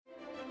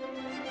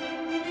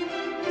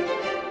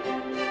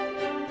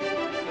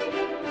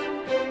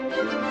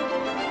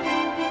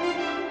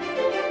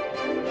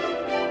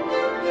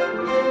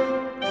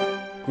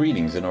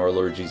Greetings in our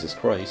Lord Jesus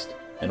Christ,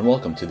 and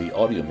welcome to the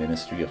audio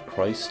ministry of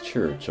Christ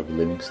Church of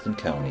Livingston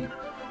County.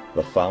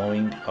 The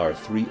following are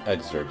 3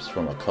 excerpts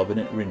from a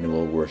covenant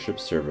renewal worship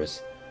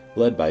service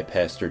led by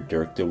Pastor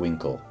Dirk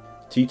DeWinkle,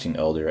 teaching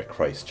elder at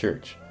Christ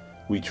Church.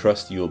 We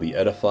trust you will be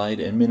edified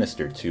and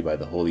ministered to by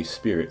the Holy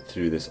Spirit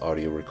through this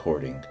audio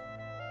recording.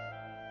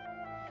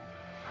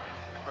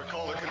 Our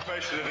call to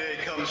confession today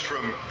comes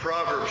from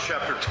Proverbs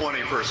chapter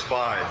 20, verse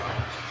 5.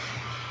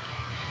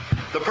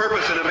 The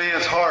purpose in a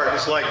man's heart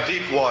is like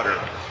deep water,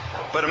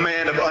 but a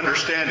man of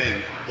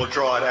understanding will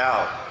draw it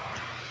out.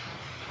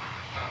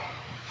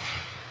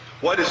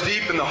 What is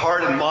deep in the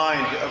heart and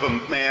mind of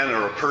a man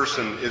or a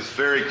person is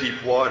very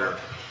deep water.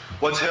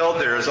 What's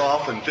held there is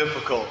often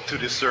difficult to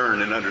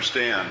discern and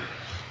understand.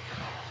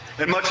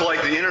 And much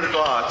like the inner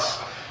thoughts,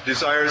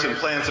 desires, and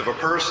plans of a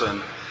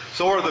person,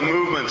 so are the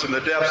movements in the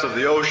depths of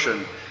the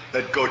ocean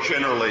that go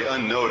generally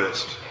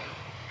unnoticed.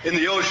 In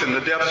the ocean,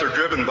 the depths are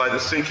driven by the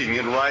sinking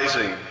and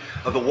rising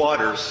of the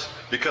waters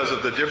because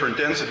of the different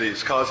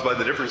densities caused by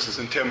the differences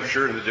in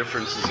temperature and the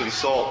differences in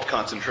salt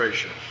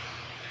concentration.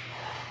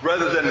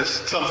 Rather than as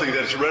something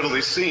that is readily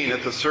seen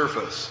at the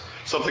surface,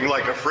 something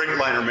like a freight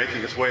liner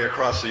making its way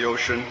across the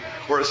ocean,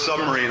 or a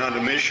submarine on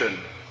a mission,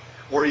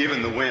 or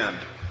even the wind,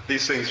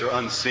 these things are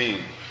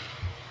unseen.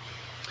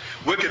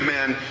 Wicked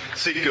men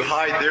seek to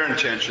hide their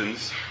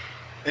intentions,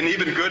 and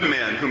even good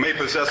men who may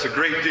possess a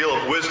great deal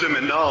of wisdom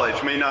and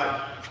knowledge may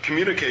not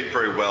communicate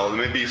very well. They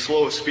may be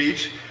slow of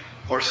speech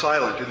or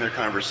silent in their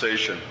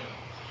conversation.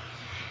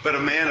 But a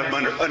man of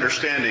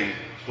understanding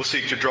will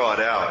seek to draw it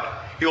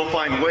out. He will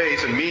find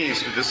ways and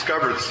means to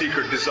discover the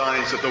secret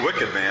designs of the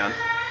wicked man,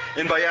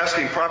 and by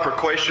asking proper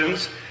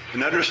questions,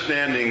 an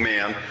understanding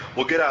man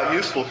will get out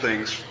useful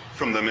things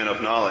from the men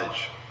of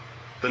knowledge.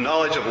 The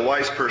knowledge of a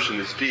wise person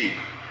is deep.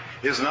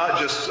 It is not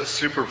just a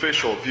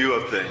superficial view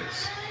of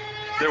things.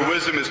 Their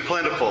wisdom is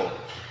plentiful,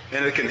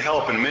 and it can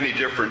help in many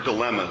different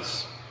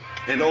dilemmas.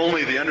 And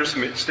only the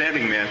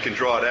understanding man can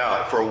draw it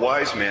out, for a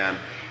wise man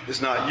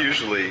is not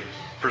usually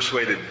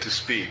persuaded to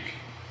speak.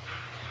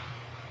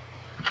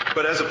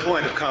 But as a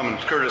point of common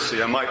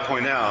courtesy, I might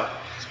point out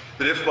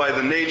that if by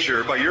your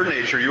nature, by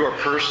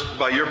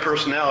your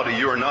personality,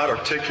 you are not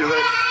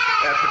articulate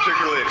at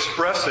particularly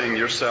expressing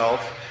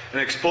yourself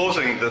and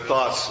exposing the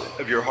thoughts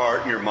of your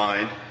heart and your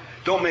mind,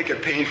 don't make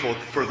it painful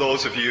for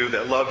those of you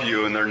that love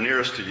you and are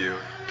nearest to you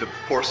to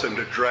force them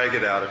to drag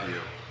it out of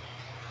you.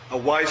 A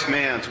wise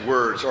man's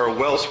words are a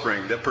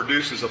wellspring that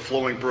produces a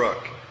flowing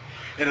brook.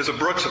 And as a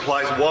brook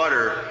supplies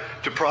water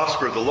to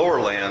prosper the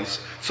lower lands,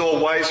 so a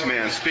wise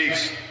man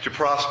speaks to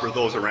prosper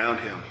those around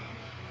him.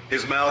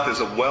 His mouth is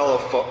a well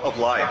of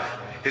life.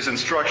 His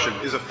instruction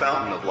is a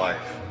fountain of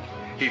life.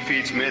 He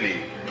feeds many.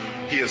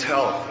 He is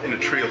health and a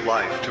tree of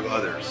life to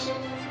others.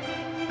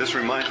 This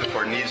reminds us of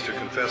our needs to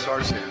confess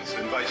our sins.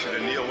 I invite you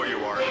to kneel where you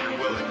are if you're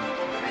willing.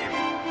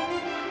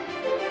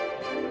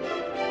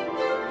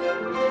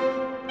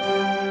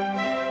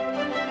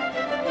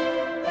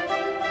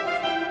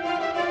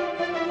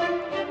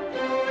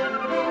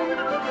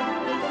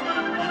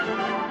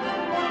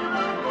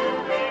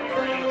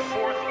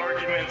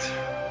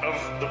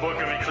 The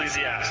book of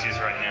Ecclesiastes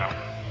right now.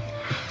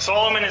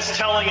 Solomon is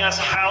telling us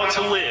how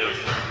to live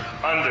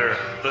under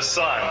the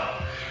sun,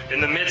 in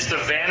the midst of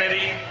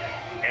vanity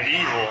and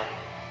evil,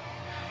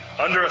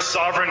 under a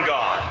sovereign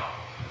God.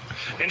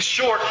 In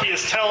short, he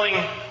is telling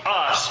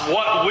us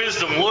what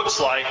wisdom looks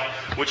like,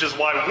 which is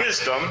why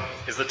wisdom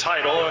is the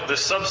title of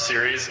this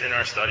sub-series in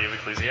our study of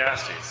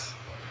Ecclesiastes.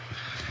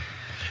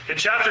 In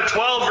chapter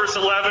 12, verse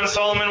 11,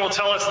 Solomon will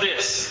tell us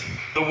this: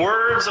 the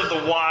words of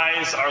the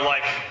wise are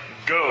like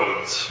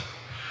goads,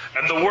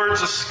 and the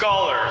words of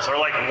scholars are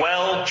like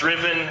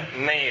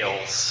well-driven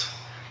nails,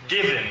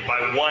 given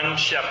by one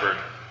shepherd.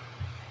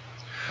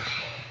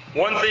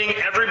 One thing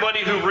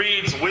everybody who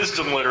reads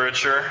wisdom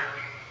literature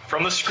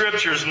from the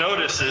scriptures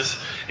notices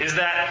is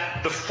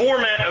that the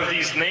format of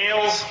these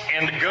nails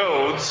and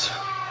goads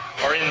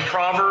are in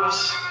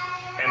proverbs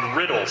and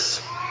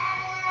riddles.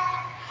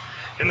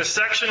 In this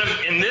section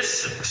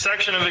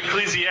of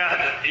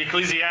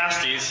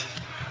Ecclesiastes,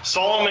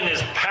 Solomon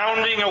is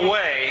pounding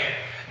away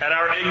at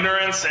our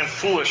ignorance and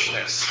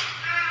foolishness.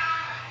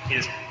 He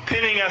is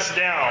pinning us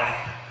down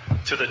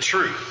to the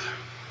truth.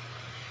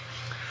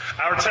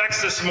 Our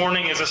text this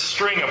morning is a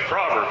string of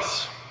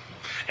proverbs,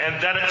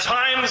 and that at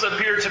times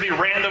appear to be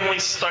randomly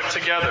stuck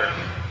together.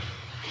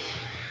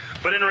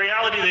 But in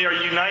reality, they are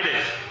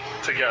united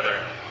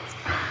together.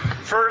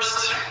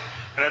 First,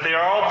 and that they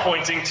are all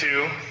pointing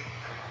to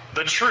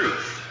the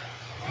truth.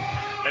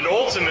 And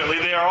ultimately,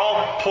 they are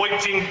all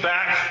pointing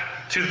back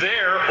to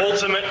their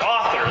ultimate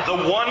author,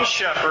 the one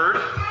shepherd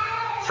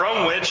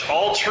from which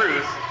all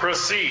truth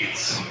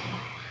proceeds.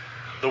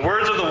 The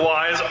words of the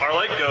wise are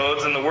like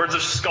goads, and the words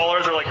of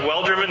scholars are like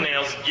well-driven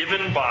nails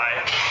given by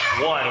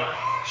one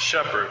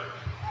shepherd.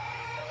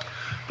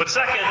 But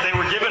second, they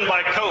were given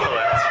by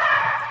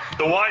Kohelet,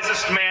 the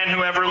wisest man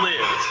who ever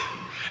lived,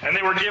 and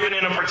they were given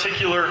in a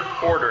particular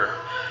order.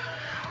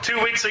 2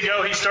 weeks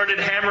ago, he started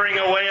hammering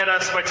away at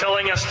us by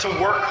telling us to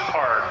work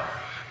hard,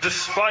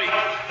 despite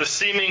the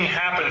seeming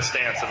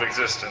happenstance of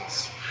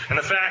existence, and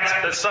the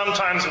fact that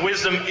sometimes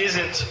wisdom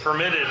isn't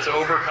permitted to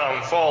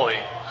overcome folly.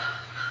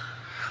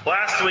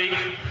 Last week,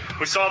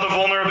 we saw the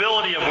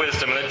vulnerability of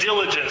wisdom and the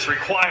diligence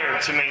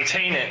required to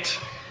maintain it.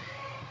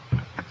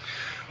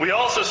 We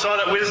also saw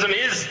that wisdom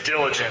is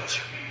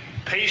diligent,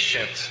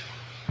 patient,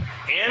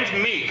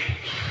 and meek,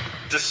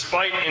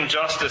 despite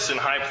injustice in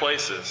high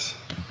places.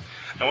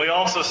 And we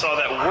also saw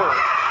that work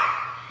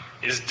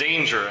is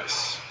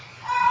dangerous,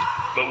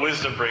 but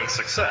wisdom brings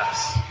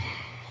success.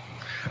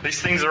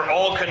 These things are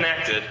all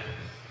connected,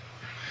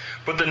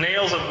 but the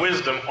nails of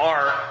wisdom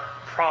are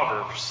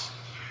proverbs.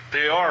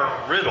 They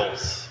are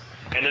riddles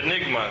and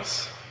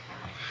enigmas.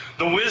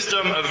 The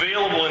wisdom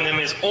available in them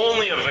is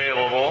only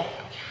available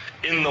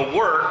in the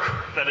work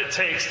that it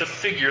takes to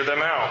figure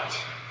them out.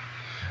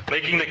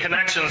 Making the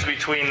connections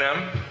between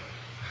them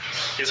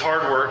is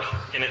hard work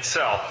in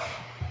itself.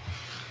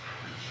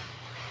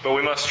 But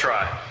we must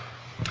try.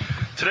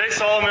 Today,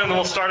 Solomon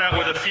will start out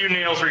with a few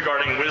nails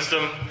regarding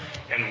wisdom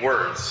and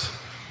words.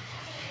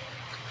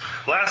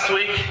 Last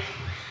week,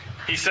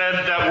 he said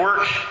that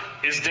work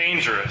is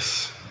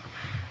dangerous.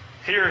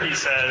 Here he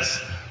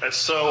says that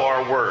so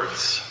are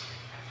words.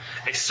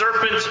 A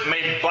serpent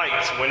may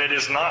bite when it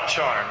is not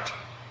charmed.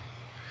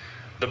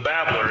 The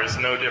babbler is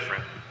no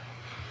different.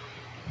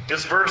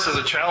 This verse is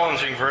a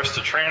challenging verse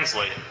to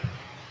translate.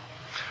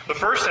 The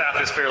first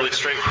half is fairly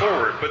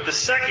straightforward, but the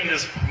second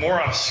is more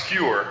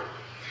obscure.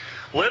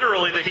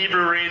 Literally, the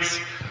Hebrew reads,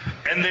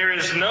 "And there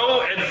is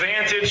no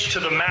advantage to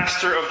the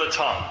master of the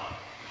tongue."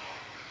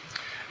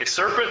 A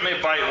serpent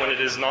may bite when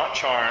it is not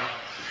charmed,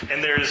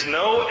 and there is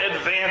no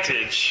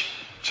advantage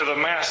to the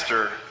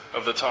master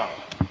of the tongue.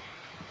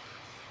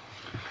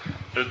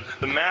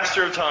 The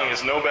master of tongue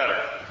is no better.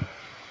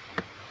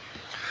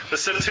 The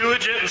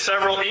Septuagint and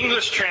several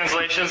English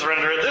translations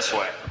render it this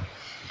way: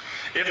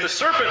 if the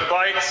serpent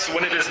bites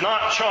when it is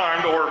not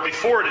charmed or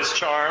before it is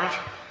charmed,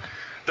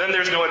 then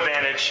there's no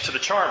advantage to the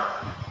charmer,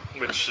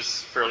 which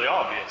is fairly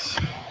obvious.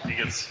 If he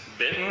gets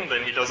bitten,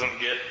 then he doesn't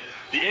get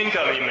the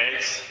income he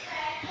makes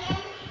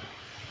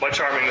by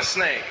charming the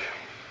snake.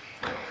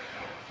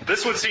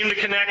 This would seem to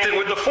connect it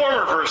with the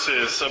former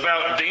verses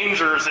about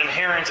dangers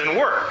inherent in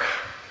work.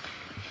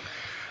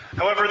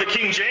 However, the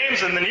King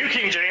James and the New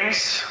King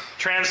James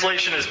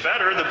translation is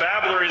better. The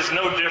babbler is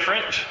no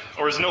different,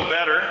 or is no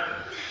better,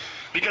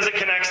 because it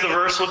connects the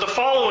verse with the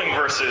following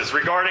verses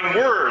regarding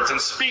words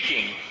and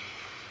speaking.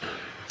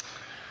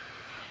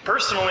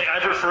 Personally, I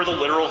prefer the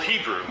literal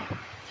Hebrew.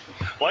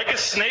 Like a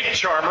snake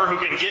charmer who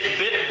can get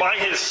bit by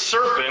his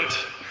serpent,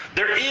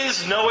 there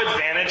is no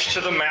advantage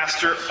to the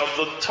master of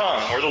the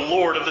tongue, or the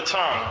lord of the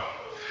tongue.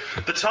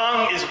 The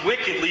tongue is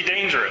wickedly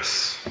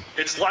dangerous.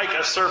 It's like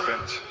a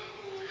serpent.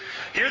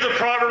 Here the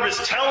proverb is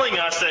telling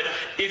us that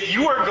if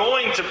you are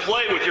going to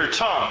play with your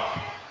tongue,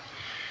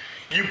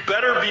 you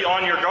better be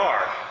on your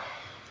guard.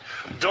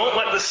 Don't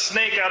let the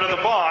snake out of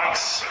the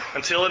box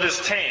until it is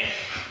tamed.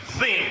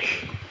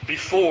 Think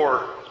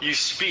before you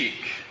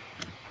speak.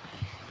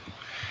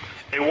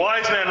 A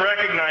wise man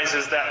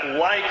recognizes that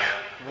like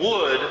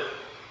wood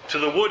to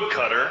the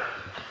woodcutter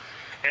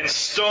and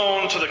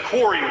stone to the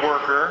quarry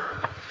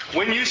worker,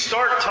 when you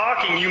start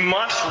talking, you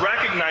must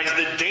recognize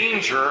the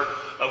danger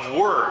of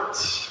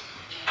words.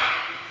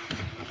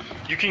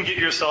 You can get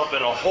yourself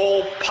in a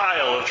whole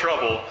pile of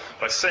trouble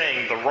by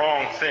saying the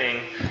wrong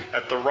thing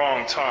at the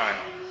wrong time.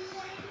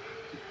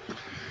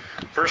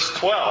 Verse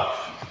 12.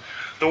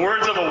 The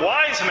words of a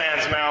wise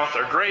man's mouth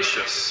are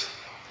gracious,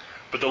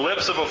 but the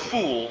lips of a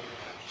fool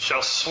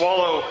shall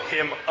swallow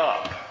him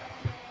up.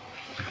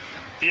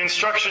 The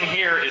instruction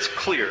here is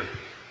clear.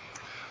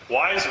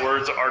 Wise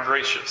words are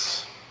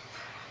gracious.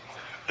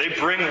 They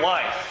bring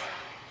life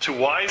to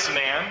wise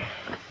man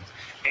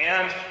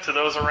and to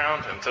those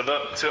around him,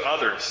 to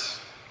others.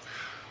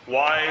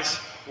 Wise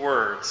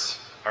words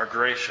are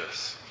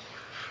gracious.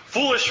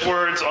 Foolish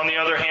words, on the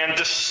other hand,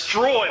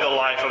 destroy the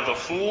life of the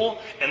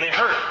fool, and they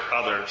hurt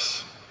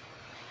others.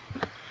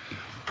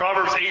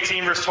 Proverbs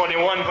 18, verse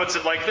 21 puts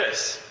it like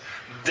this: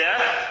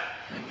 death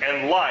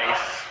and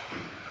life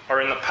are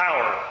in the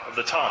power of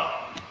the tongue.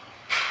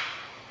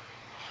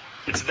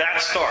 It's that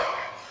stark.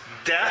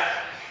 Death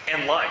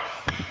and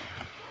life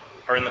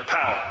are in the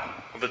power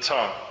of the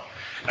tongue.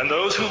 And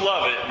those who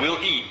love it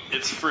will eat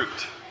its fruit.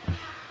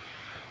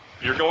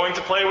 You're going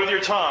to play with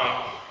your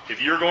tongue.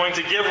 If you're going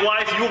to give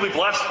life, you will be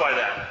blessed by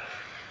that.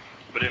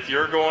 But if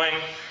you're going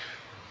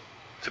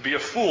to be a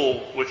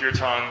fool with your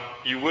tongue,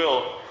 you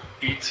will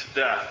eat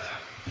death.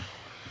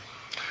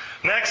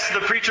 Next,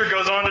 the preacher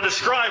goes on to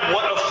describe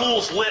what a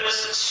fool's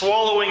lips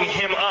swallowing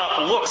him up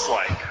looks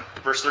like.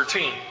 Verse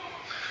 13.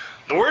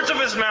 The words of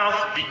his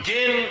mouth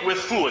begin with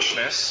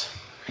foolishness,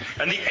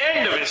 and the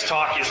end of his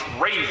talk is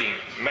raving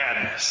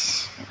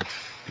madness.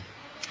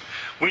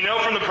 We know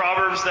from the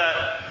Proverbs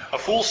that a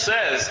fool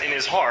says in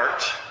his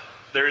heart,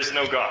 there is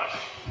no God.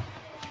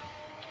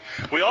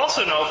 We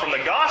also know from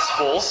the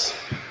Gospels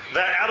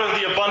that out of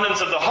the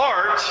abundance of the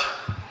heart,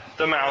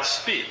 the mouth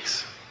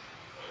speaks.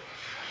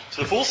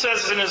 So the fool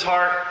says in his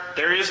heart,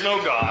 there is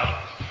no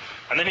God.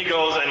 And then he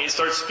goes and he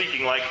starts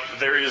speaking like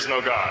there is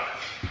no God.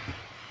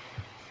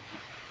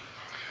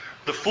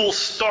 The fool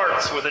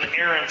starts with an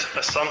errant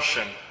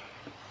assumption.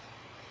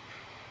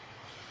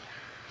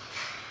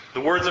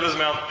 The words of his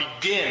mouth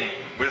begin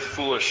with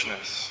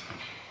foolishness.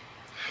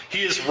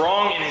 He is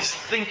wrong in his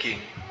thinking.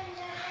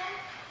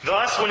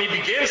 Thus, when he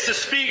begins to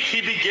speak,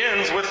 he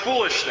begins with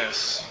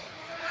foolishness.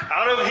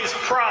 Out of his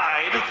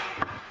pride,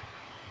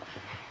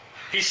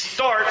 he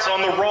starts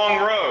on the wrong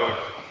road.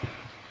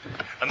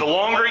 And the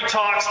longer he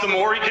talks, the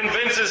more he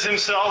convinces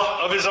himself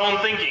of his own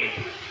thinking.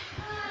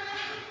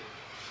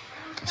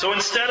 So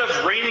instead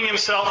of reining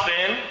himself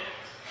in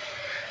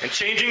and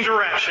changing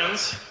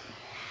directions,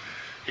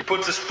 he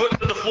puts his foot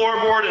to the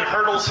floorboard and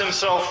hurtles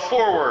himself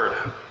forward.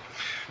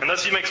 And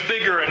thus he makes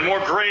bigger and more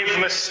grave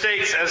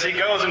mistakes as he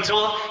goes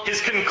until his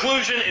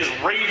conclusion is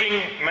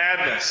raving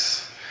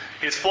madness.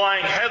 He is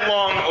flying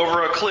headlong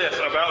over a cliff,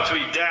 about to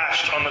be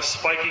dashed on the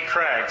spiky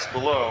crags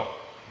below.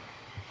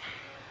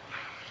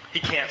 He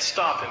can't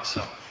stop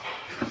himself.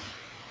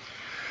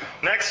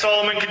 Next,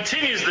 Solomon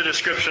continues the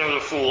description of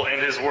the fool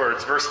and his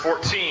words. Verse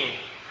 14.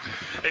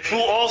 A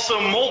fool also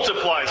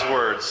multiplies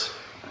words.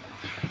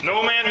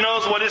 No man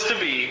knows what is to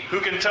be.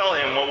 Who can tell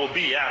him what will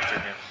be after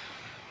him?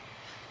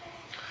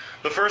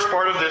 The first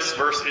part of this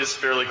verse is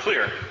fairly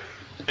clear.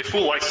 A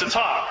fool likes to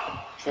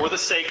talk for the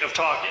sake of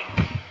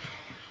talking.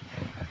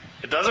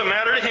 It doesn't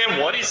matter to him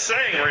what he's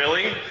saying,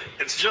 really.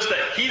 It's just that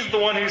he's the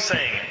one who's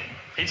saying it.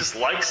 He just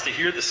likes to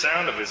hear the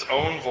sound of his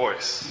own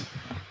voice.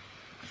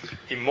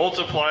 He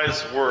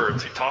multiplies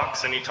words. He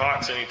talks and he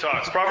talks and he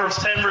talks. Proverbs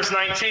 10 verse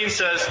 19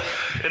 says,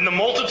 in the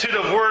multitude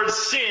of words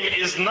sin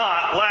is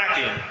not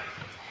lacking,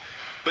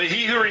 but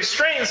he who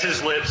restrains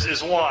his lips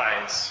is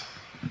wise.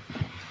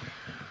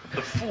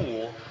 The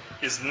fool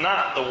is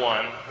not the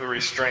one who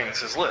restrains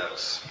his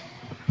lips.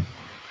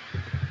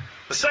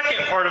 The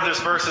second part of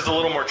this verse is a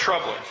little more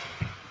troubling.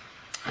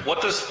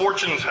 What does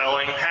fortune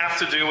telling have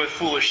to do with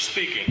foolish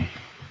speaking?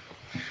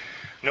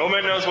 No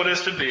man knows what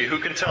is to be. Who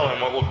can tell him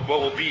what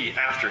will be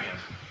after him?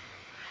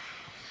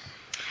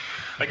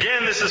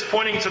 Again, this is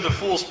pointing to the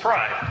fool's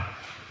pride.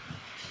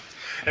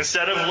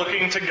 Instead of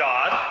looking to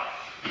God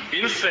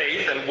in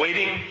faith and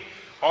waiting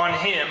on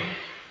him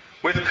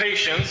with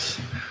patience,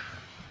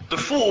 the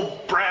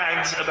fool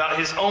brags about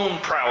his own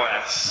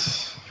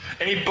prowess,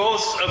 and he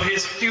boasts of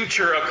his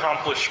future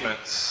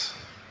accomplishments.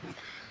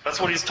 That's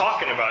what he's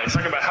talking about. He's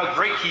talking about how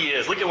great he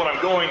is. Look at what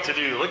I'm going to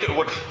do. Look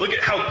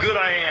at how good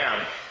I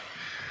am.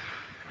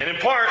 And in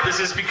part,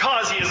 this is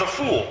because he is a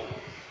fool.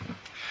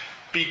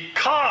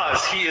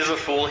 Because he is a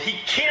fool, he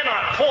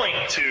cannot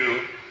point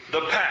to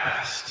the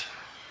past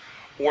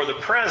or the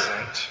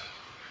present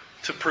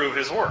to prove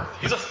his worth.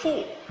 He's a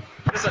fool.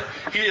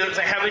 He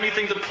doesn't have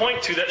anything to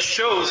point to that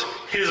shows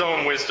his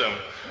own wisdom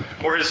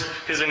or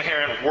his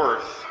inherent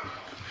worth.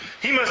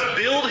 He must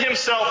build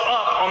himself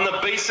up on the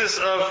basis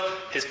of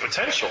his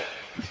potential.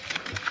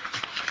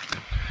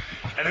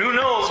 And who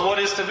knows what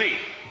is to be?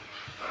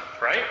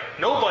 Right?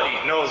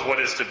 Nobody knows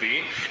what is to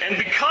be. And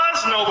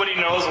because nobody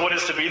knows what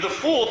is to be, the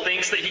fool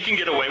thinks that he can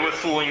get away with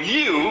fooling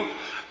you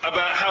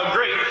about how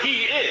great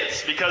he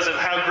is because of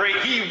how great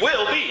he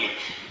will be.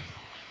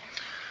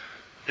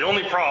 The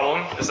only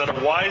problem is that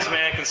a wise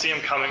man can see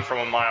him coming from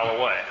a mile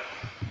away.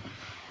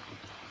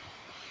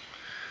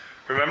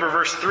 Remember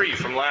verse 3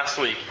 from last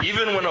week.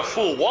 Even when a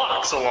fool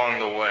walks along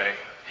the way,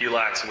 he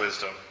lacks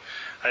wisdom.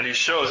 And he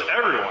shows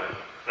everyone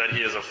that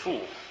he is a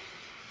fool.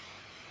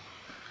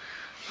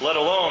 Let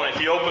alone if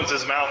he opens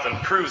his mouth and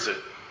proves it.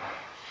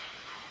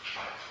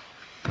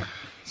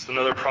 It's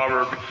another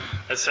proverb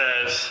that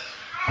says,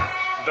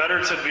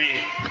 better to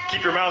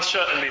keep your mouth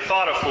shut and be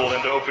thought a fool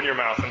than to open your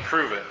mouth and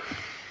prove it.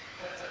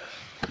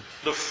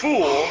 The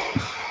fool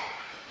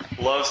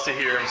loves to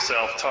hear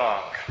himself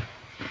talk.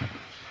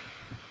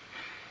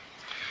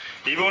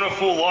 Even when a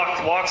fool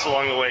walks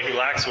along the way, he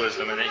lacks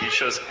wisdom, and he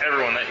shows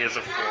everyone that he is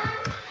a fool.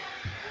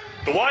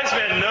 The wise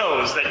man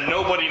knows that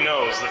nobody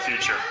knows the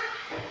future.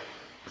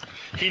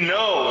 He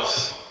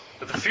knows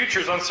that the future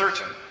is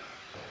uncertain,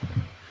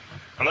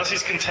 unless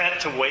he's content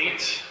to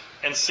wait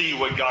and see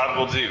what God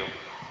will do.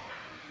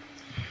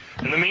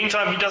 In the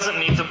meantime, he doesn't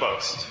need to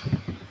boast.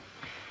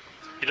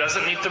 He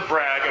doesn't need to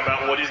brag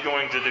about what he's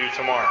going to do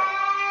tomorrow.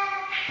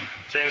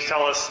 James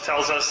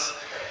tells us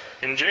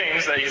in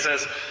James that he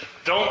says,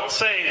 don't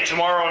say,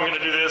 tomorrow I'm going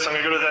to do this, I'm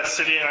going to go to that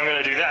city, and I'm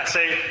going to do that.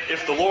 Say,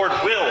 if the Lord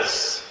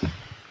wills.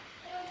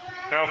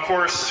 Now, of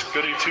course,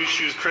 goody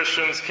two-shoes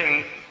Christians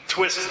can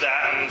twist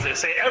that and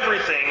say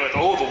everything with,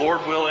 oh, the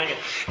Lord willing.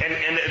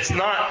 And it's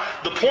not,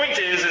 the point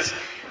is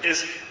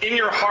in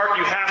your heart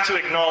you have to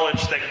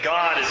acknowledge that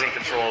God is in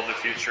control of the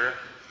future,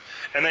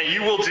 and that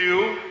you will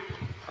do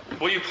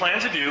what you plan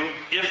to do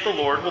if the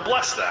Lord will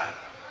bless that.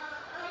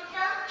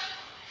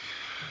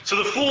 So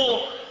the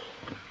fool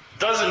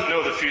doesn't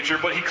know the future,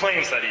 but he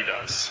claims that he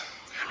does.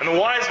 And the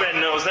wise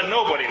man knows that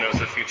nobody knows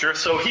the future,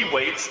 so he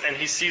waits and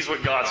he sees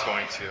what God's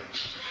going to.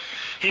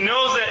 He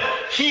knows that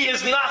he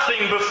is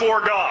nothing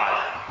before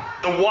God.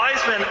 The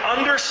wise man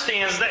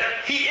understands that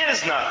he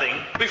is nothing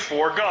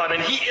before God,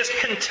 and he is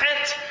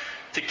content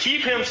to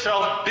keep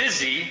himself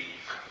busy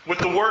with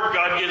the work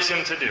God gives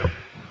him to do.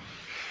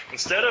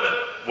 Instead of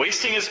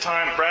wasting his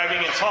time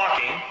bragging and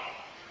talking,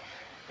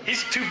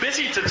 he's too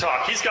busy to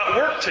talk. He's got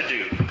work to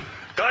do.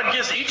 God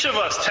gives each of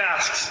us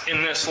tasks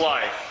in this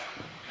life.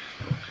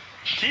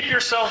 Keep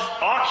yourself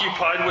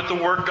occupied with the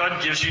work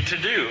God gives you to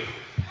do.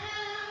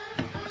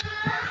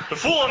 The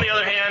fool, on the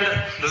other hand,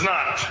 does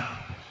not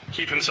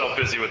keep himself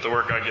busy with the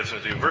work God gives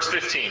him to do. Verse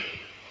 15.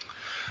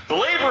 The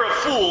labor of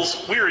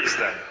fools wearies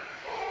them,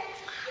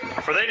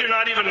 for they do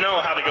not even know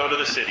how to go to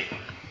the city.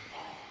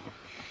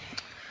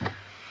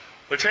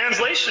 The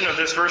translation of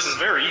this verse is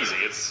very easy.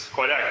 It's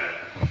quite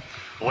accurate.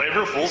 The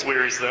labor of fools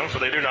wearies them, for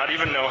they do not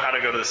even know how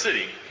to go to the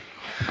city.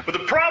 But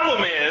the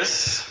problem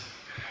is,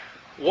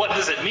 what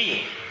does it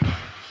mean?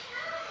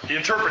 The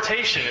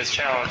interpretation is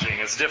challenging.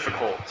 It's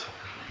difficult.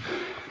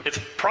 It's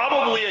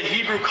probably a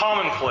Hebrew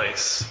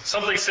commonplace,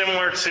 something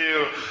similar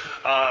to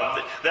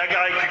that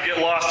guy could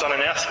get lost on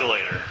an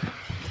escalator.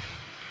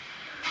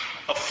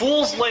 A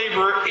fool's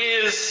labor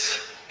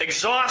is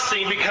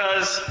exhausting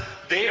because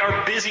they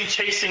are busy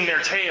chasing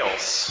their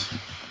tails.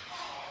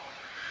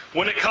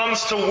 When it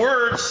comes to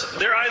words,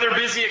 they're either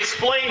busy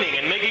explaining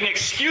and making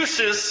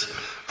excuses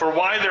for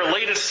why their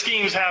latest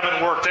schemes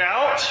haven't worked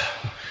out,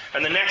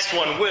 and the next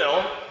one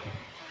will,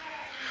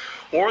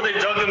 or they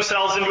dug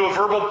themselves into a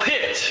verbal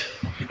pit,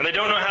 and they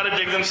don't know how to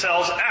dig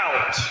themselves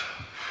out,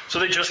 so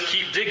they just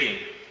keep digging.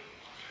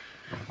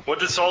 What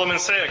did Solomon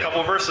say a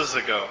couple verses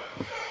ago?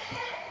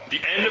 The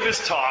end of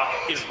his talk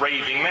is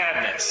raving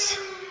madness.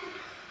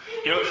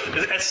 You know,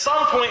 at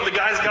some point, the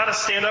guy's got to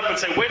stand up and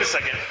say, wait a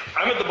second,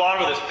 I'm at the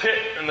bottom of this pit,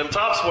 and the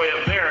top's way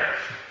up there.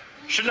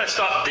 Shouldn't I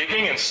stop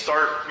digging and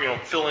start,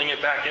 filling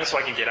it back in so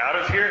I can get out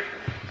of here?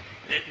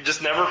 It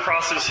just never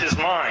crosses his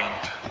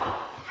mind.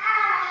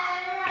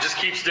 He just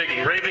keeps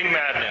digging, raving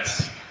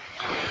madness.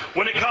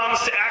 When it comes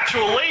to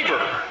actual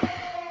labor,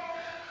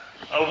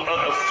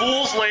 a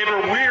fool's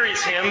labor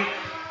wearies him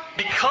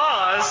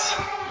because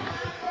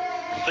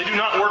they do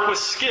not work with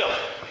skill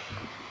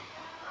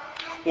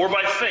or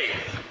by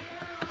faith.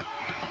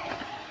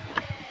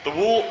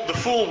 The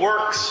fool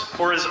works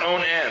for his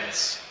own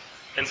ends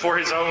and for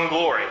his own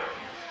glory.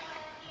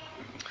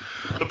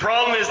 The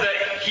problem is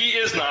that he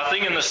is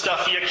nothing, and the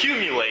stuff he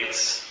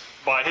accumulates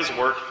by his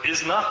work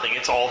is nothing.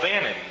 It's all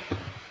vanity.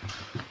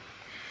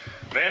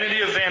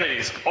 Vanity of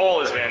vanities,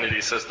 all is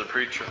vanity, says the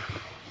preacher.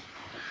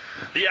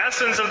 The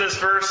essence of this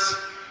verse,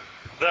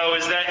 though,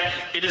 is that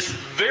it is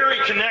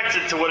very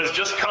connected to what has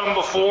just come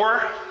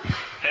before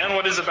and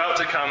what is about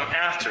to come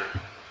after.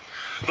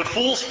 The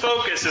fool's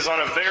focus is on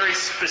a very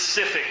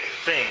specific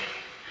thing.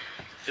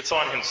 It's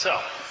on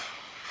himself.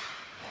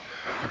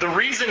 The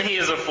reason he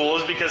is a fool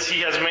is because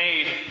he has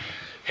made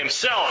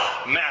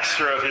himself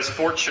master of his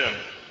fortune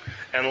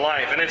and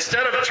life. And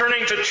instead of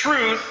turning to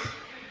truth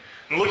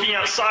and looking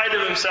outside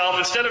of himself,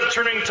 instead of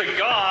turning to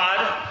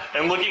God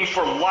and looking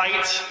for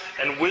light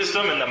and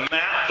wisdom and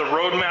the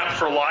roadmap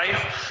for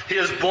life, he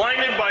is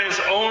blinded by his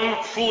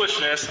own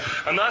foolishness,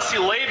 and thus he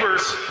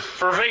labors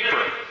for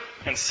vapor,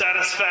 and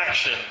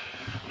satisfaction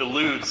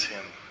eludes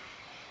him.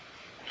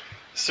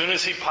 As soon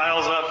as he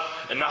piles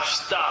up enough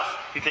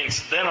stuff, he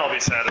thinks, then I'll be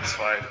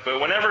satisfied.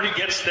 But whenever he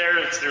gets there,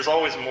 there's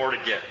always more to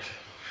get.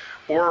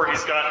 Or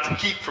he's got to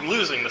keep from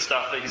losing the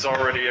stuff that he's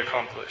already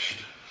accomplished.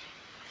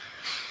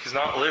 He's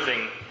not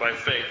living by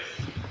faith.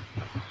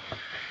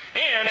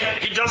 And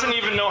he doesn't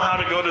even know how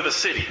to go to the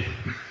city.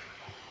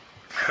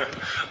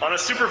 On a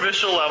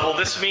superficial level,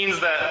 this means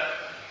that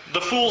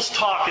the fool's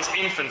talk is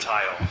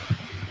infantile.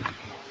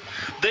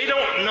 They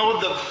don't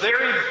know the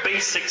very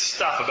basic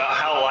stuff about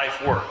how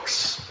life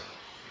works.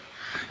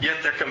 Yet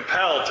they're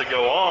compelled to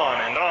go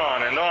on and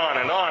on and on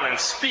and on and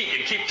speak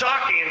and keep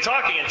talking and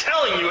talking and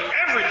telling you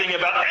everything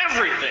about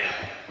everything.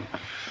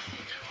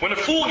 When a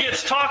fool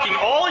gets talking,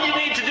 all you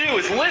need to do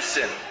is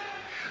listen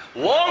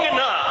long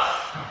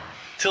enough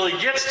till he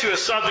gets to a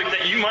subject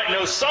that you might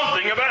know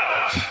something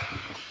about.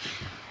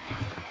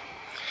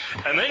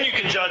 And then you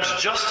can judge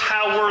just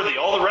how worthy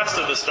all the rest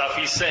of the stuff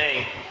he's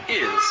saying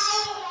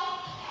is.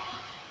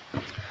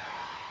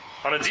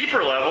 On a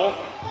deeper level,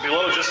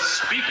 below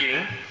just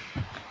speaking,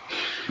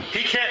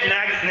 he can't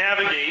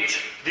navigate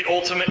the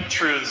ultimate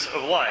truths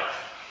of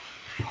life.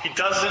 He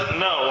doesn't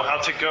know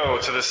how to go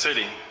to the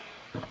city.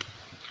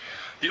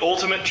 The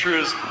ultimate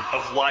truths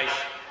of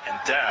life and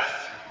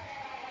death.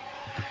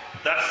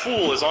 That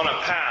fool is on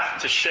a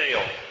path to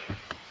Sheol.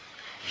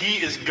 He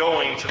is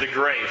going to the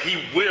grave. He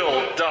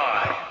will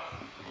die.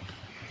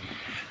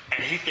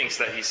 And he thinks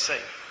that he's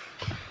safe.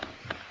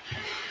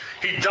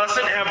 He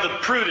doesn't have the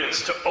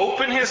prudence to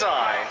open his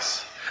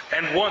eyes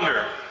and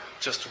wonder,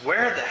 just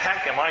where the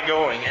heck am I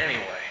going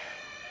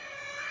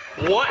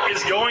anyway? What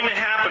is going to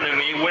happen to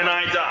me when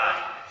I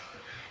die?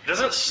 He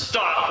doesn't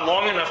stop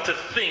long enough to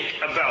think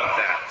about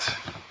that.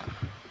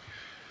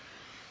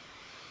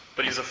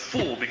 But he's a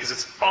fool because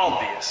it's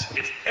obvious.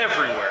 It's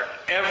everywhere.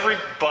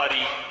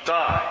 Everybody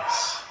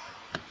dies.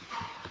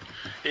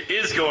 It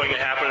is going to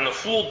happen, and the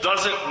fool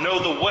doesn't know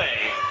the way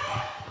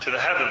to the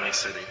heavenly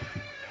city.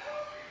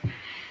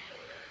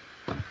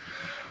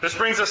 This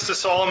brings us to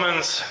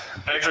Solomon's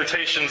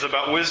exhortations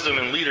about wisdom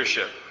and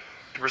leadership,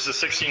 verses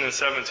 16 and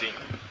 17.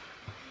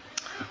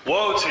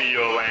 Woe to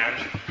you, O land,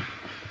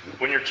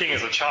 when your king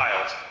is a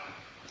child,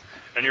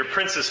 and your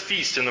princes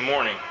feast in the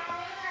morning.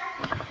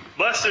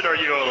 Blessed are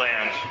you, O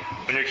land,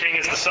 when your king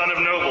is the son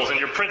of nobles, and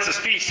your princes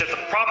feast at the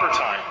proper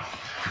time,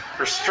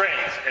 for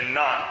strength and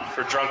not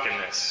for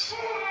drunkenness.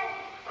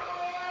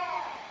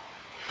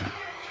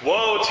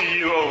 Woe to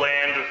you, O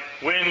land,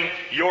 when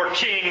your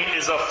king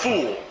is a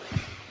fool,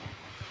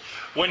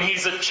 when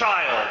he's a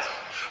child,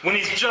 when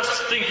he's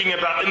just thinking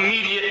about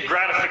immediate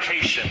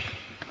gratification.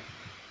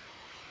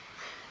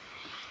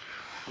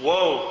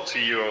 Woe to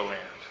you, O land.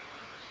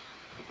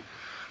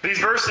 These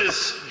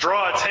verses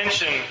draw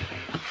attention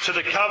to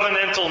the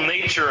covenantal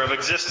nature of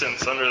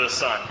existence under the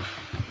sun.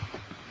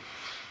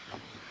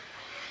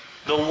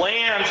 The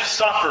land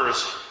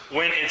suffers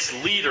when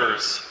its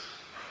leaders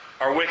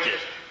are wicked.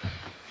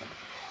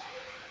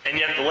 And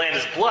yet the land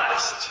is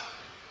blessed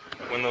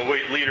when the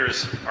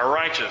leaders are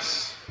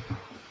righteous.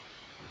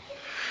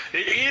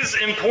 It is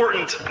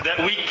important that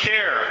we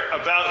care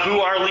about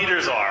who our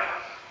leaders are,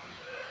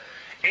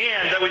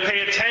 and that we pay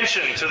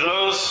attention to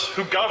those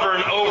who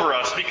govern over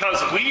us,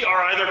 because we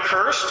are either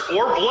cursed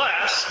or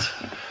blessed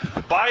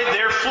by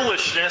their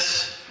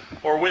foolishness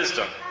or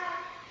wisdom.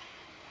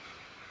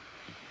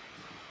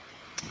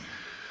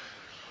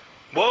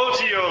 Woe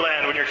to you, O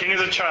land, when your king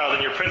is a child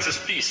and your princes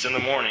feast in the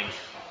morning.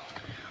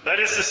 That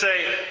is to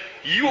say,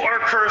 you are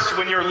cursed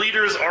when your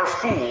leaders are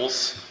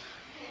fools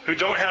who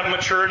don't have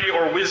maturity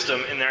or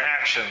wisdom in their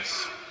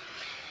actions.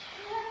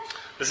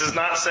 This is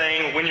not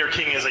saying when your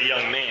king is a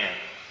young man,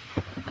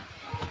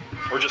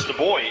 or just a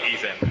boy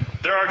even.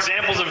 There are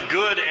examples of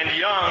good and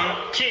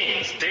young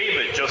kings.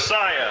 David,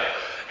 Josiah,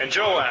 and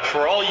Joash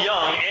were all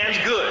young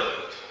and good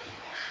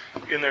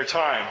in their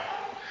time.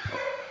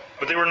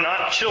 But they were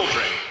not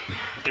children.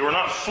 They were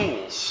not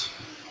fools.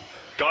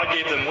 God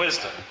gave them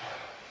wisdom.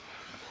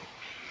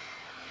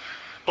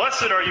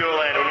 Blessed are you, O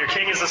land, when your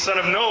king is the son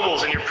of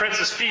nobles and your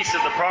princes feast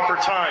at the proper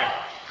time.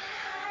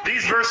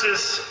 These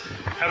verses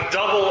have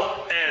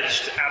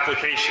double-edged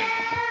application.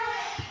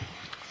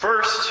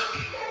 First,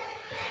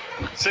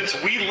 since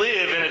we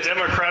live in a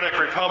democratic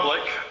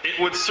republic,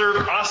 it would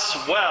serve us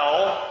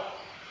well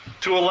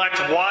to elect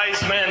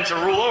wise men to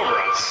rule over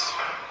us.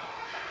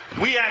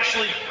 We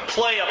actually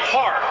play a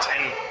part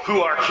in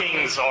who our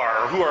kings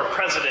are, or who our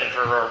president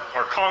or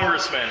our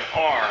congressmen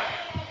are.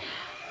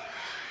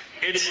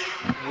 It's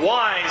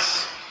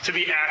wise to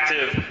be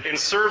active in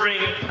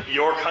serving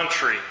your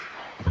country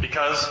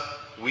because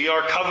we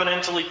are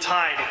covenantally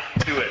tied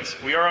to it.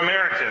 We are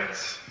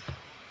Americans.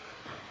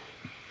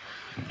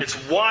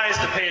 It's wise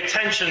to pay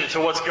attention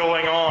to what's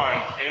going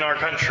on in our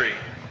country,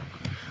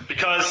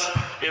 because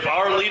if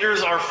our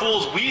leaders are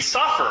fools, we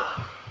suffer.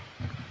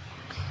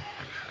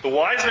 The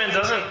wise man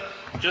doesn't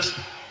just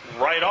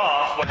write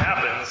off what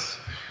happens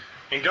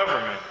in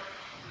government.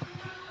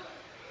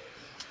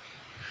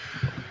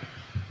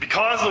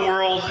 Because the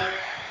world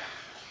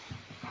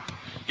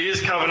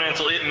is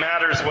covenantal, it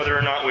matters whether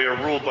or not we are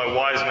ruled by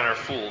wise men or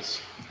fools,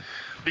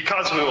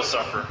 because we will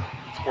suffer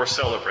or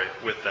celebrate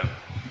with them.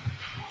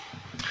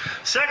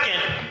 Second,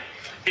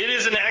 it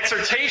is an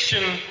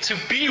exhortation to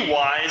be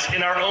wise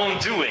in our own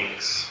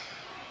doings,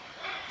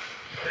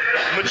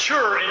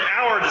 mature in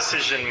our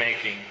decision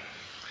making,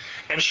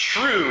 and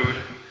shrewd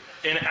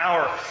in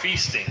our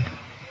feasting.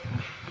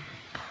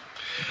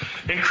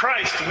 In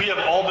Christ, we have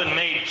all been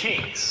made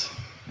kings.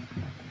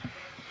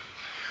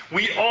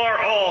 We are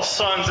all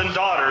sons and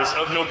daughters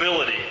of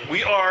nobility.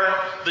 We are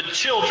the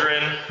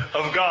children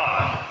of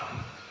God.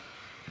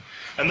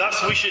 And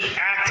thus we should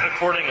act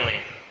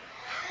accordingly.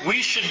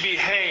 We should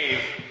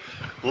behave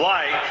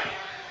like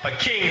a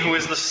king who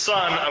is the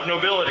son of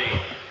nobility.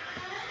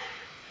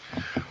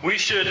 We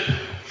should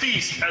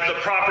feast at the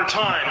proper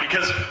time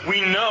because we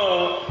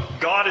know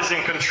God is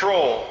in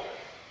control.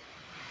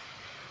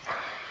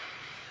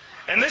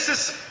 And this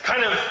is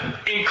kind of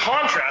in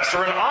contrast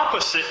or an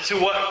opposite to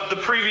what the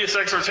previous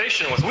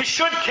exhortation was. We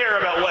should care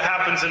about what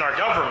happens in our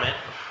government,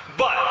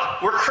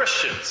 but we're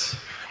Christians.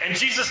 And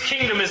Jesus'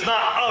 kingdom is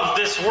not of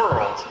this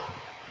world.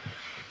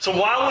 So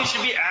while we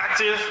should be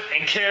active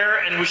and care,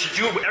 and we should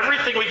do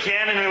everything we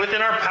can and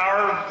within our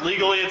power,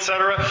 legally,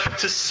 etc.,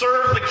 to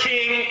serve the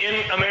king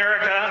in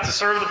America, to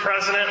serve the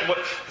president,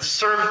 to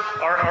serve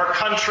our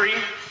country,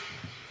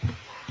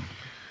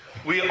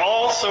 we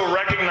also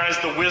recognize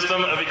the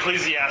wisdom of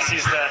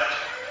Ecclesiastes that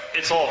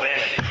it's all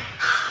vanity.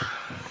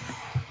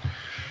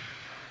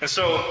 And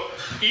so,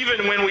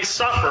 even when we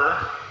suffer,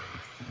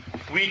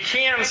 we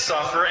can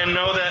suffer and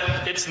know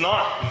that it's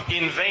not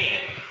in vain.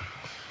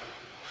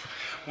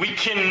 We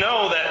can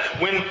know that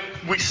when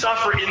we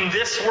suffer in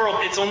this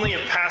world, it's only a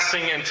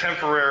passing and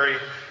temporary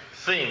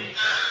thing.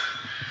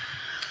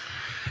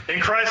 In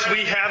Christ,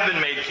 we have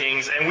been made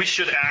kings, and we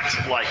should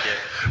act like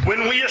it.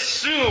 When we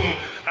assume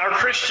our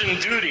Christian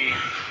duty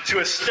to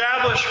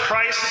establish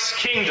Christ's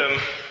kingdom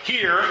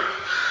here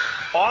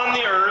on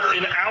the earth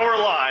in our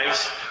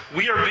lives,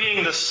 we are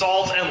being the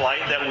salt and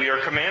light that we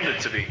are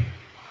commanded to be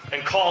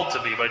and called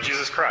to be by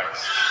Jesus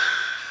Christ.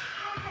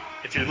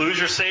 If you lose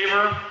your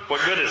savor,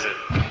 what good is it?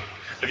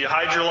 If you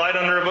hide your light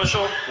under a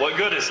bushel, what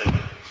good is it?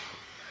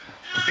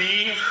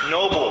 Be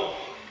noble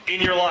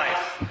in your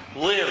life.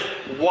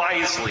 Live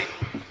wisely.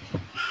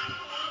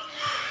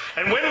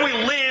 And when we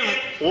live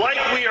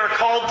like we are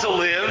called to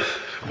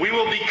live, we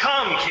will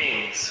become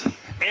kings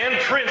and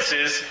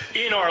princes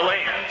in our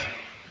land.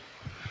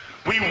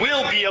 We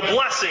will be a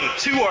blessing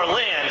to our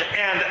land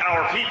and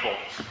our people.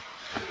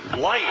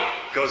 Light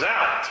goes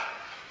out.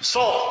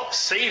 Salt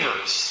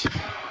savors.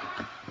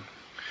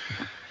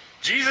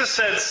 Jesus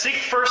said, "Seek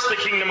first the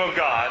kingdom of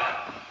God,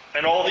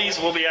 and all these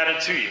will be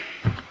added to you."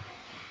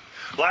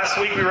 Last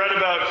week we read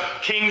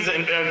about kings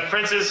and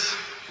princes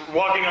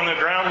walking on the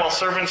ground while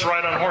servants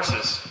ride on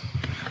horses.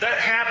 That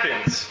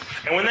happens.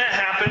 And when that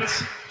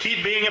happens,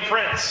 keep being a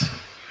prince.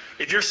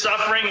 If you're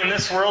suffering in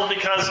this world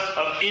because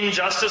of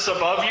injustice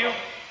above you,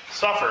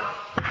 suffer.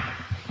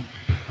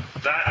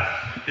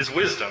 That is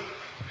wisdom.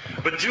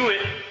 But do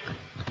it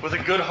with a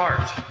good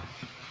heart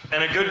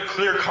and a good,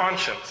 clear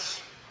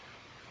conscience.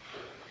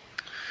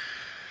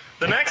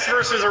 The next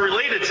verses are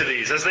related to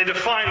these as they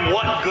define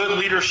what good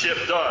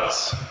leadership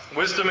does.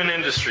 Wisdom in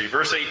industry,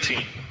 verse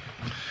 18.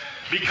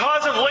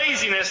 Because of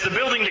laziness, the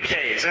building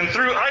decays, and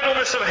through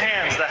idleness of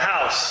hands, the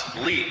house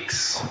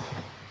leaks.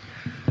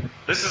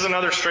 This is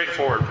another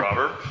straightforward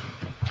proverb.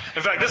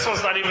 In fact, this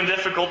one's not even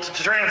difficult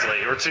to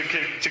translate or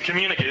to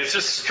communicate. It's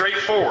just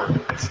straightforward.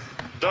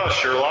 Duh,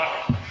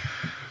 Sherlock.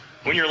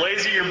 When you're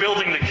lazy, your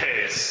building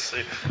decays.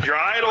 If you're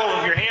idle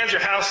with your hands,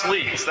 your house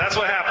leaks. That's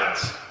what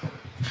happens.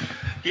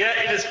 Yet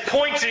it is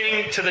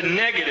pointing to the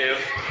negative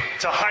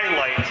to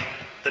highlight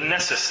the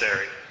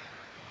necessary.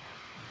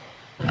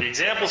 The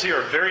examples here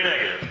are very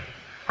negative.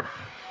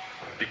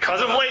 Because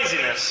of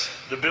laziness,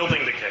 the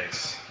building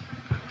decays.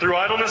 Through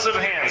idleness of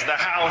hands, the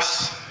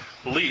house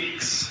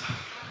leaks.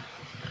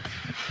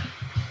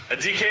 A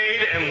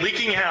decayed and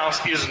leaking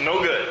house is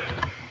no good.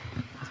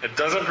 It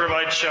doesn't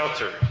provide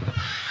shelter.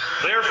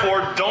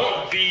 Therefore,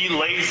 don't be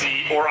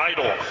lazy or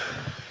idle.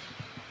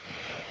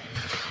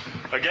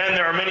 Again,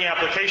 there are many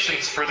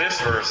applications for this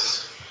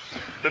verse.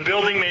 The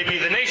building may be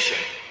the nation,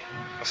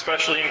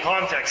 especially in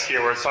context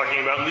here where it's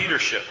talking about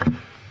leadership.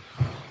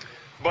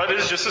 But it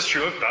is just as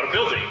true about a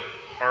building,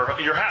 or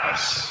your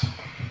house,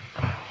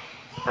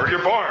 or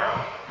your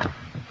barn.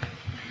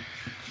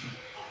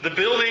 The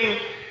building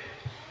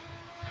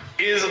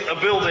is a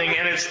building,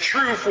 and it's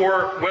true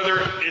for whether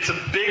it's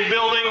a big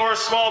building or a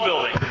small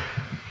building.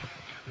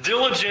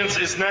 Diligence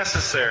is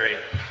necessary.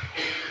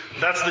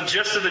 That's the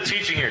gist of the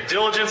teaching here.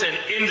 Diligence and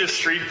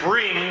industry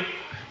bring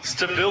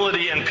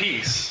stability and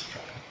peace.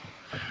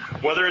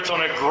 Whether it's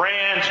on a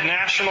grand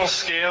national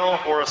scale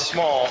or a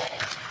small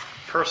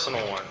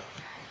personal one.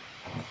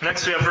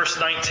 Next we have verse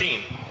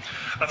 19.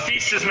 A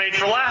feast is made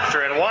for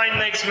laughter, and wine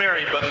makes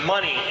merry, but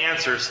money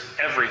answers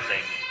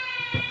everything.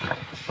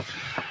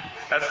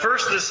 At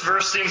first this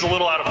verse seems a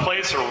little out of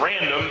place or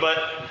random, but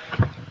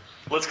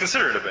let's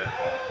consider it a bit.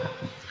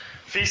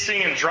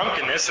 Feasting and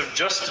drunkenness have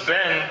just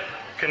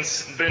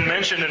been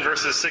mentioned in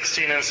verses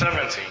 16 and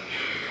 17.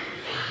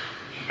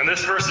 And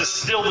this verse is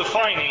still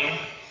defining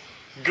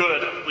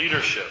good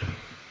leadership.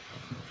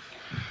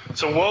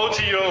 So woe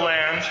to you, O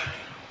land,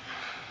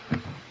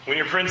 when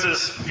your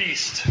princes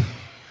feast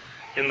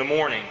in the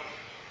morning,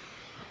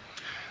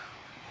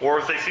 or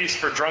if they feast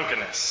for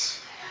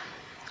drunkenness.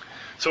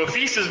 So a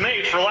feast is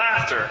made for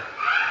laughter,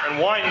 and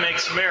wine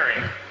makes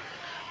merry,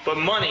 but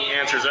money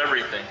answers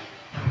everything.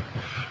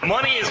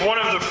 Money is one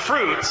of the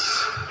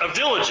fruits of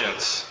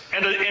diligence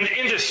and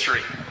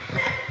industry,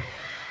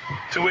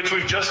 to which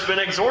we've just been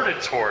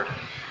exhorted toward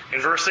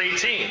in verse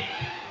 18.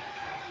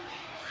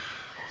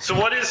 So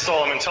what is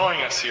Solomon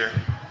telling us here?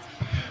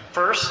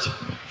 First,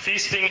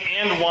 feasting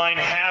and wine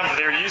have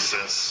their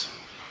uses,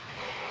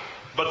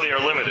 but they are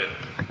limited.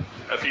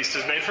 A feast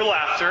is made for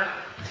laughter,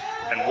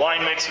 and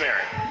wine makes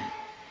merry.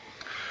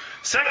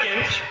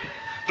 Second,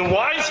 the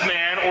wise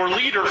man or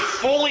leader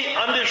fully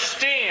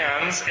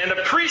understands and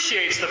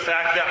appreciates the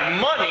fact that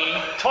money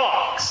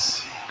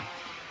talks.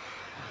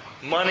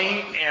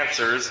 Money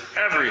answers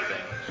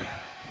everything.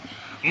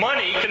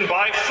 Money can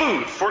buy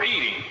food for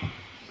eating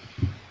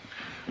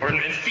or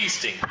in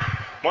feasting.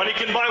 Money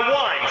can buy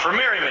wine for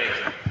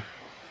merrymaking.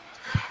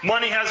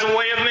 Money has a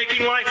way of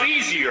making life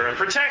easier and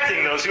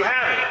protecting those who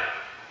have it.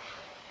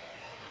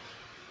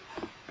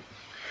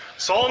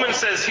 Solomon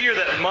says here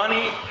that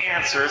money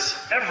answers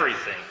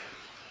everything.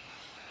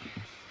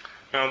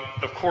 Now,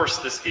 of course,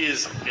 this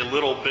is a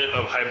little bit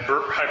of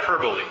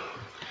hyperbole.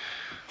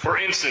 For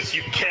instance,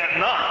 you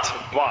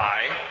cannot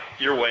buy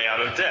your way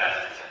out of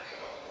death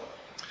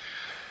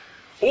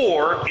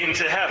or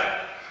into heaven.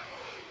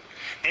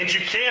 And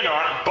you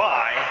cannot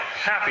buy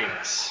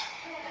happiness.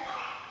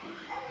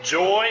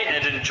 Joy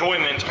and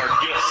enjoyment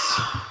are gifts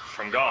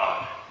from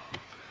God.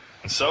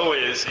 And so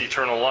is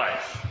eternal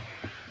life.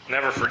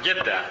 Never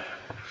forget that.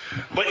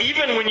 But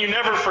even when you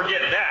never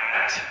forget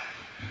that,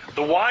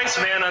 the wise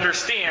man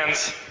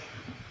understands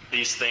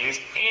these things,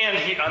 and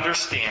he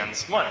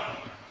understands money.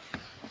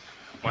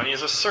 Money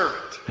is a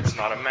servant. It's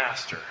not a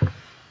master.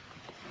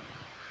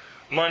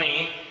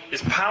 Money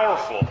is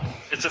powerful.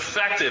 It's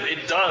effective.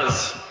 It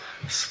does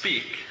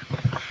speak.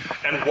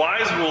 And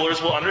wise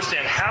rulers will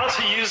understand how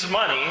to use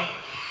money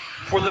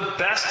for the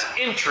best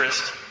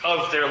interest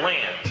of their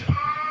land.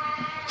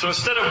 So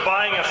instead of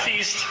buying a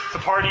feast to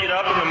party it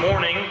up in the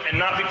morning and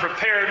not be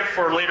prepared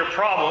for a later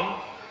problem,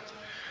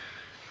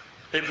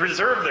 they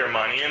preserve their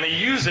money and they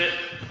use it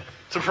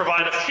to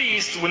provide a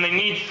feast when they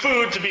need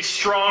food, to be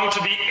strong,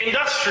 to be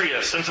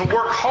industrious, and to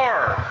work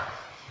hard.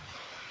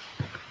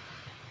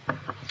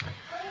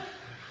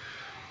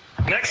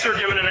 Next, we're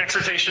given an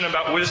exhortation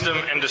about wisdom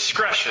and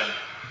discretion.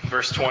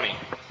 Verse 20.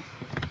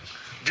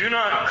 Do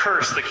not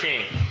curse the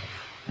king,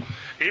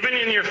 even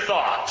in your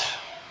thought.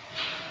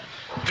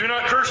 Do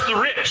not curse the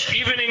rich,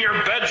 even in your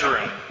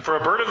bedroom, for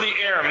a bird of the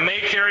air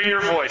may carry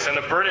your voice, and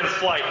a bird in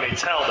flight may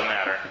tell the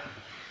matter.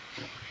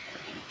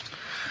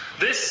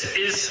 This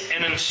is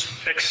an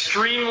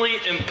extremely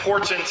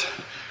important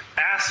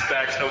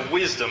aspect of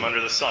wisdom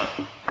under the sun.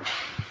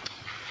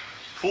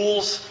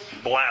 Fools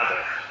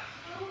blather,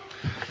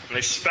 and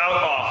they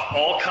spout off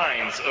all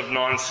kinds of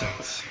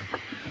nonsense.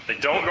 They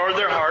don't guard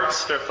their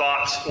hearts, their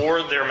thoughts,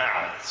 or their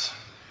mouths.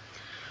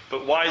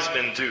 But wise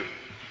men do.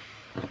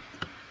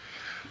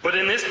 But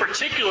in this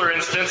particular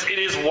instance, it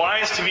is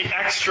wise to be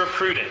extra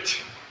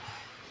prudent.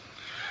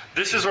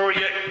 This is where we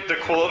get the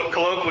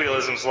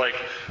colloquialisms like,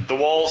 the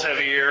walls have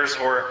ears,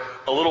 or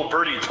a little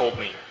birdie told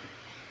me.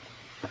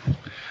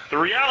 The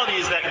reality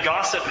is that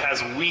gossip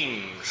has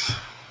wings.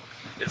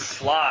 It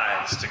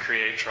flies to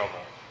create trouble.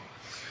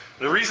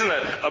 The reason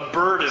that a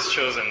bird is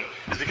chosen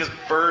is because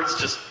birds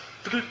just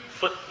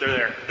they're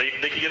there.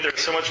 They can get there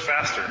so much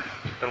faster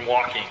than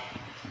walking.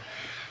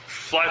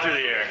 Fly through the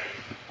air.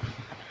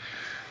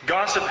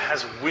 Gossip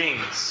has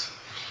wings.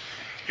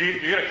 You're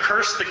going to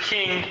curse the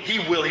king, he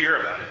will hear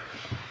about it.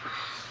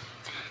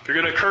 If you're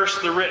going to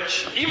curse the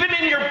rich, even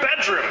in your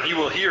bedroom, he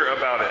will hear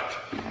about it.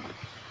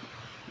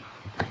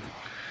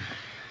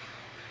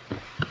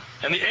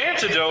 And the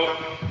antidote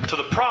to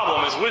the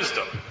problem is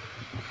wisdom.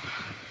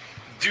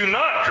 Do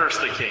not curse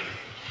the king.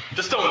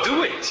 Just don't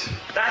do it.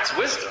 That's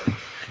wisdom.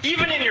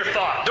 Even in your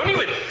thought. Don't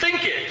even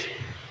think it.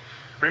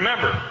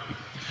 Remember,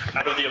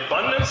 out of the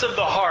abundance of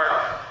the heart,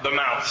 the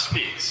mouth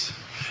speaks.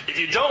 If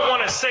you don't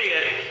want to say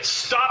it,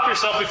 stop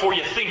yourself before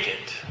you think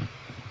it.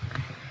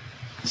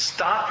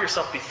 Stop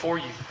yourself before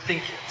you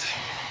think it.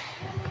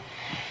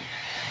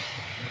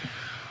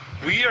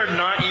 We are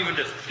not even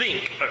to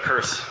think a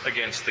curse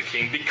against the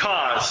king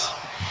because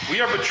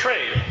we are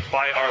betrayed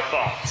by our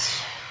thoughts.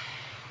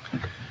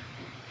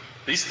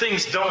 These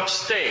things don't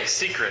stay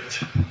secret.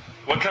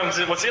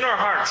 What's in our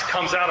hearts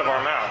comes out of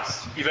our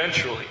mouths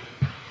eventually.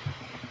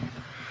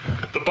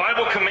 The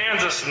Bible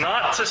commands us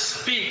not to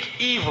speak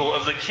evil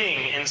of the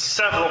king in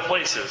several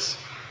places.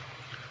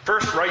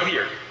 First, right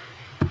here,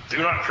 do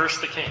not curse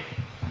the king.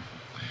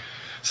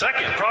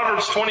 Second,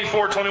 Proverbs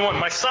 24:21,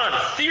 my son,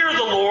 fear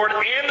the Lord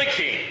and the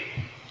king.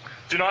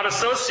 Do not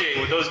associate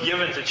with those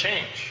given to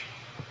change.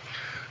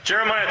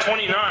 Jeremiah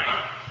 29,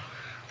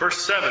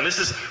 verse 7. This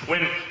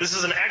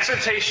is an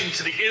exhortation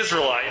to the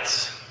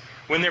Israelites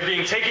when they're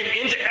being taken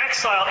into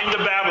exile into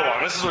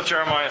Babylon. This is what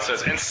Jeremiah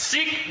says. And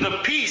seek the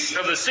peace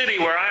of the city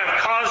where I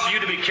have caused you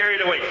to be carried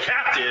away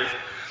captive,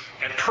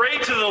 and pray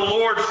to the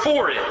Lord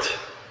for it,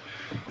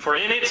 for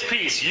in its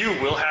peace you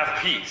will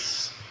have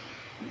peace.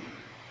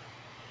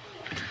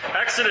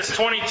 Exodus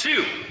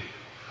 22,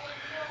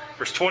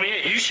 verse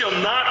 28. You shall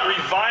not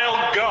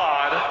revile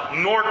God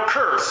nor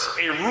curse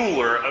a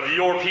ruler of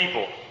your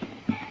people.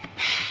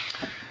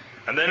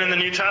 And then in the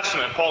New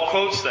Testament, Paul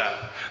quotes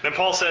that. Then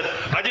Paul said,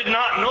 I did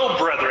not know,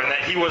 brethren,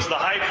 that he was the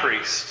high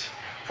priest.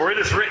 For it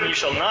is written, you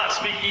shall not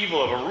speak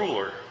evil of a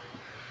ruler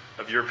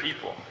of your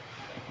people.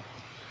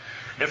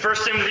 In 1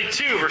 Timothy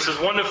 2, verses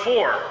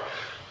 1-4,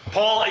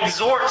 Paul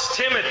exhorts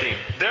Timothy,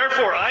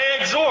 therefore I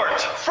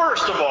exhort,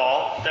 first of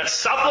all, that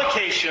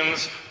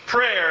supplications,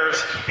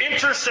 prayers,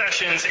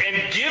 intercessions,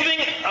 and giving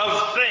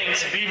of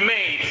thanks be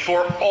made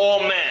for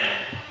all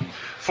men,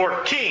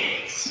 for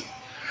kings,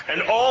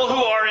 and all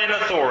who are in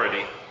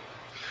authority,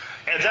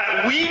 and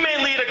that we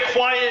may lead a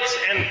quiet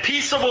and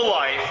peaceable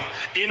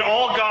life in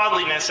all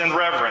godliness and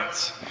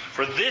reverence.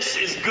 For this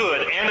is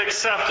good and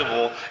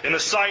acceptable in the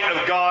sight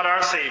of God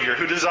our Savior,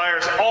 who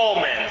desires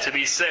all men to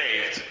be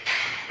saved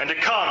and to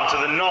come to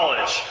the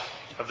knowledge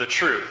of the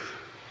truth.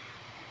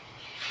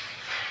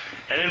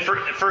 And in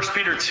 1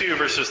 Peter 2,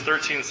 verses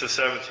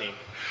 13-17,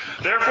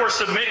 therefore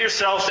submit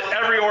yourselves to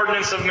every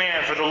ordinance of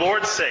man for the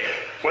Lord's sake,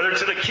 whether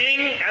to the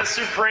king as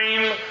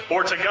supreme,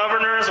 or to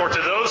governors, or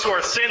to those who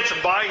are sent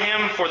by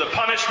him for the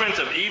punishment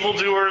of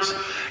evildoers,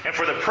 and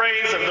for the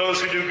praise of those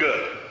who do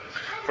good.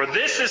 For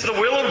this is the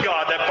will of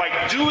God, that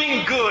by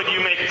doing good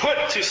you may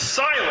put to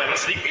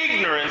silence the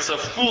ignorance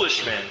of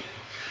foolish men,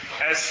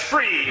 as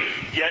free,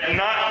 yet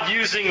not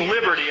using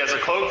liberty as a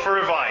cloak for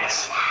a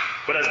vice,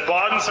 but as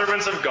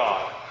bondservants of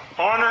God.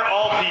 Honor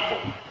all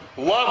people.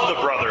 Love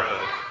the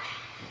brotherhood.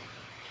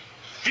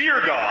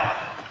 Fear God.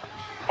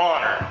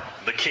 Honor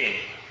the king.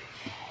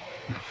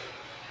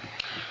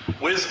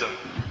 Wisdom.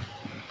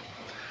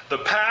 The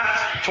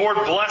path toward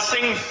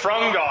blessing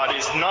from God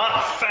is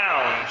not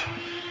found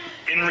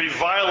in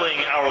reviling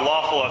our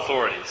lawful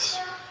authorities.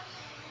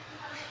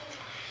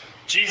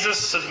 Jesus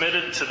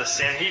submitted to the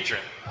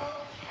Sanhedrin,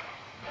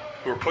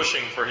 who were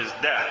pushing for his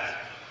death,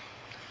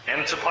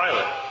 and to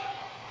Pilate.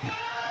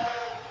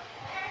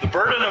 The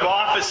burden of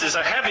office is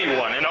a heavy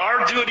one, and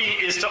our duty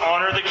is to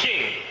honor the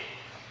king.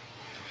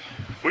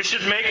 We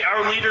should make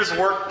our leaders'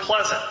 work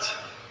pleasant,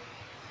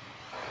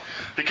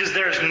 because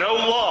there's no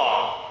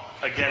law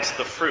against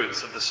the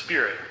fruits of the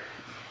Spirit.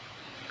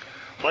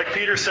 Like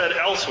Peter said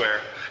elsewhere,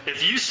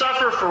 if you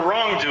suffer for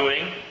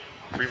wrongdoing,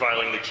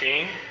 reviling the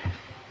king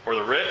or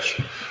the rich,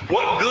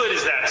 what good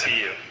is that to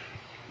you?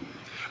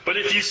 But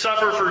if you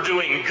suffer for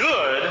doing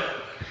good,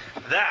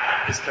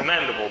 that is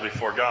commendable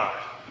before God.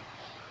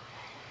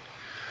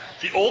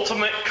 The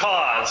ultimate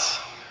cause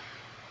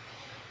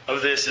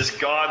of this is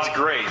God's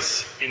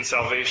grace in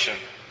salvation.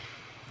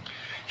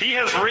 He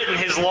has written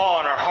his law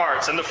on our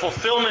hearts, and the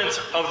fulfillment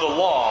of the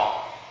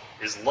law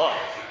is love.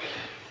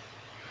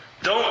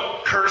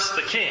 Don't curse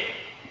the king.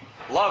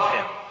 Love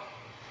him.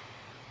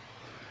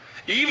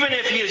 Even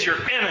if he is your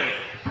enemy,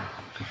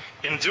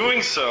 in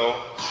doing so,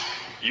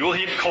 you will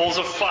heap coals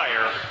of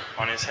fire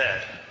on his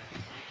head.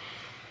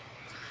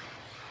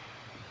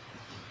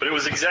 But it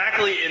was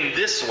exactly in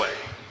this way,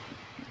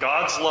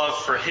 God's love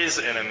for his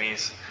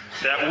enemies,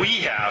 that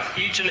we have,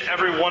 each and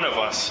every one of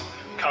us,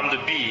 come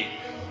to be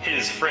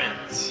his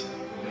friends,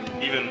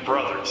 even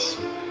brothers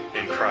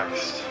in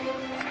Christ.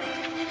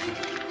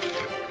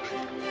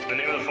 In the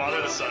name of the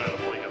Father, the Son, and the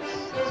Holy Ghost.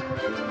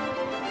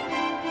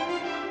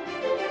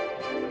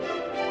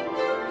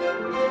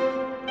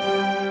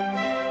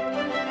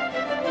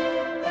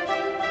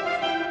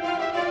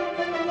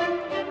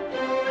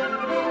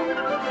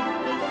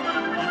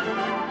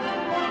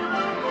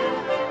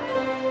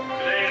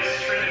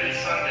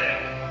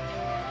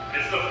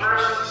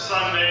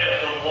 Sunday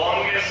of the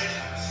longest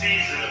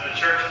season of the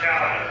church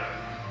calendar.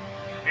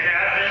 In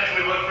Advent,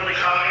 we look for the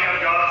coming of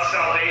God's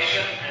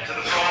salvation and to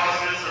the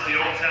promises of the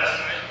Old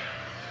Testament.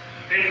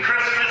 In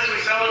Christmas, we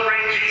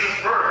celebrate Jesus'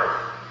 birth.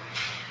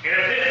 In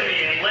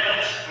Epiphany and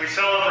Lent, we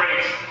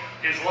celebrate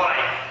his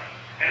life.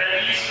 And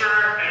at Easter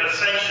and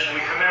Ascension,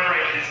 we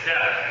commemorate his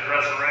death and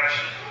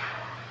resurrection.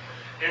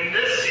 In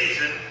this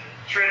season,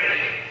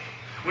 Trinity,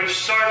 which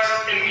starts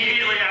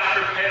immediately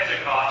after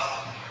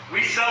Pentecost, we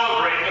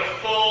celebrate the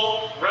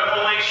full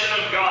revelation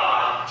of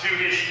God to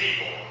his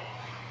people.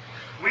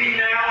 We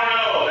now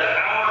know that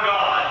our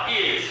God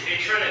is a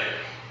Trinity.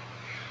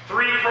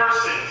 3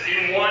 persons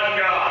in one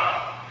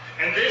God.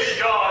 And this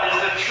God is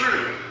the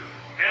truth,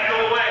 and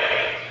the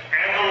way,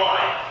 and the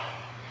life.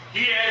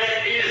 He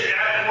is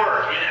at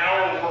work in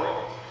our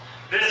world.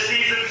 This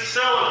season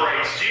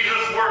celebrates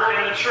Jesus' work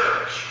in the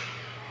church,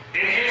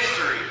 in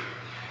history,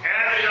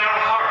 and in our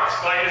hearts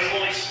by his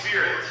Holy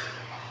Spirit.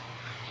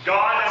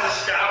 God has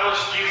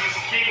established Jesus'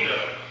 kingdom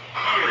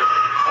here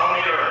on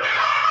the earth.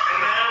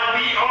 And now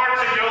we are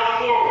to go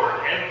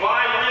forward and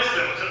by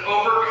wisdom to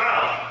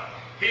overcome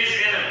his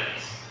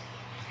enemies.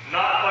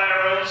 Not by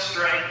our own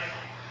strength,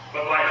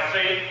 but by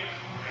faith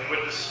and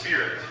with the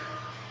Spirit.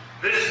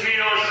 This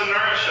meal is to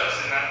nourish us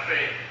in that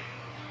faith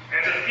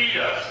and to feed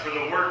us for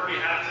the work we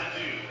have to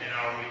do in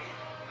our week.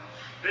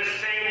 This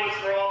table is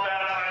for all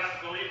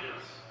baptized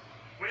believers.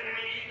 When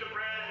we eat the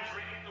bread and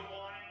drink the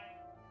wine.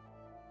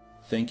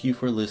 Thank you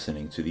for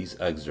listening to these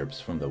excerpts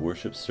from the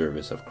worship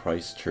service of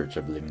Christ Church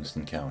of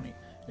Livingston County.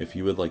 If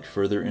you would like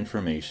further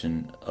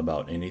information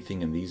about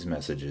anything in these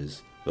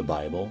messages, the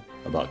Bible,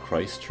 about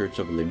Christ Church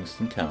of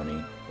Livingston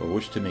County, or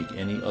wish to make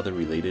any other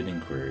related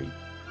inquiry,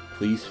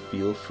 please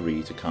feel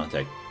free to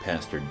contact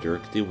Pastor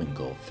Dirk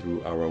DeWinkle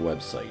through our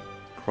website,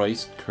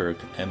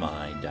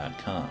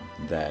 ChristKirkMI.com.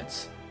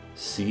 That's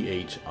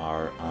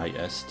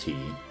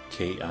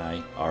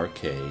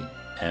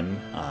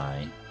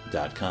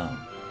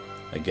ChristKirkMI.com.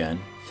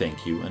 Again,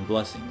 thank you and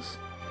blessings.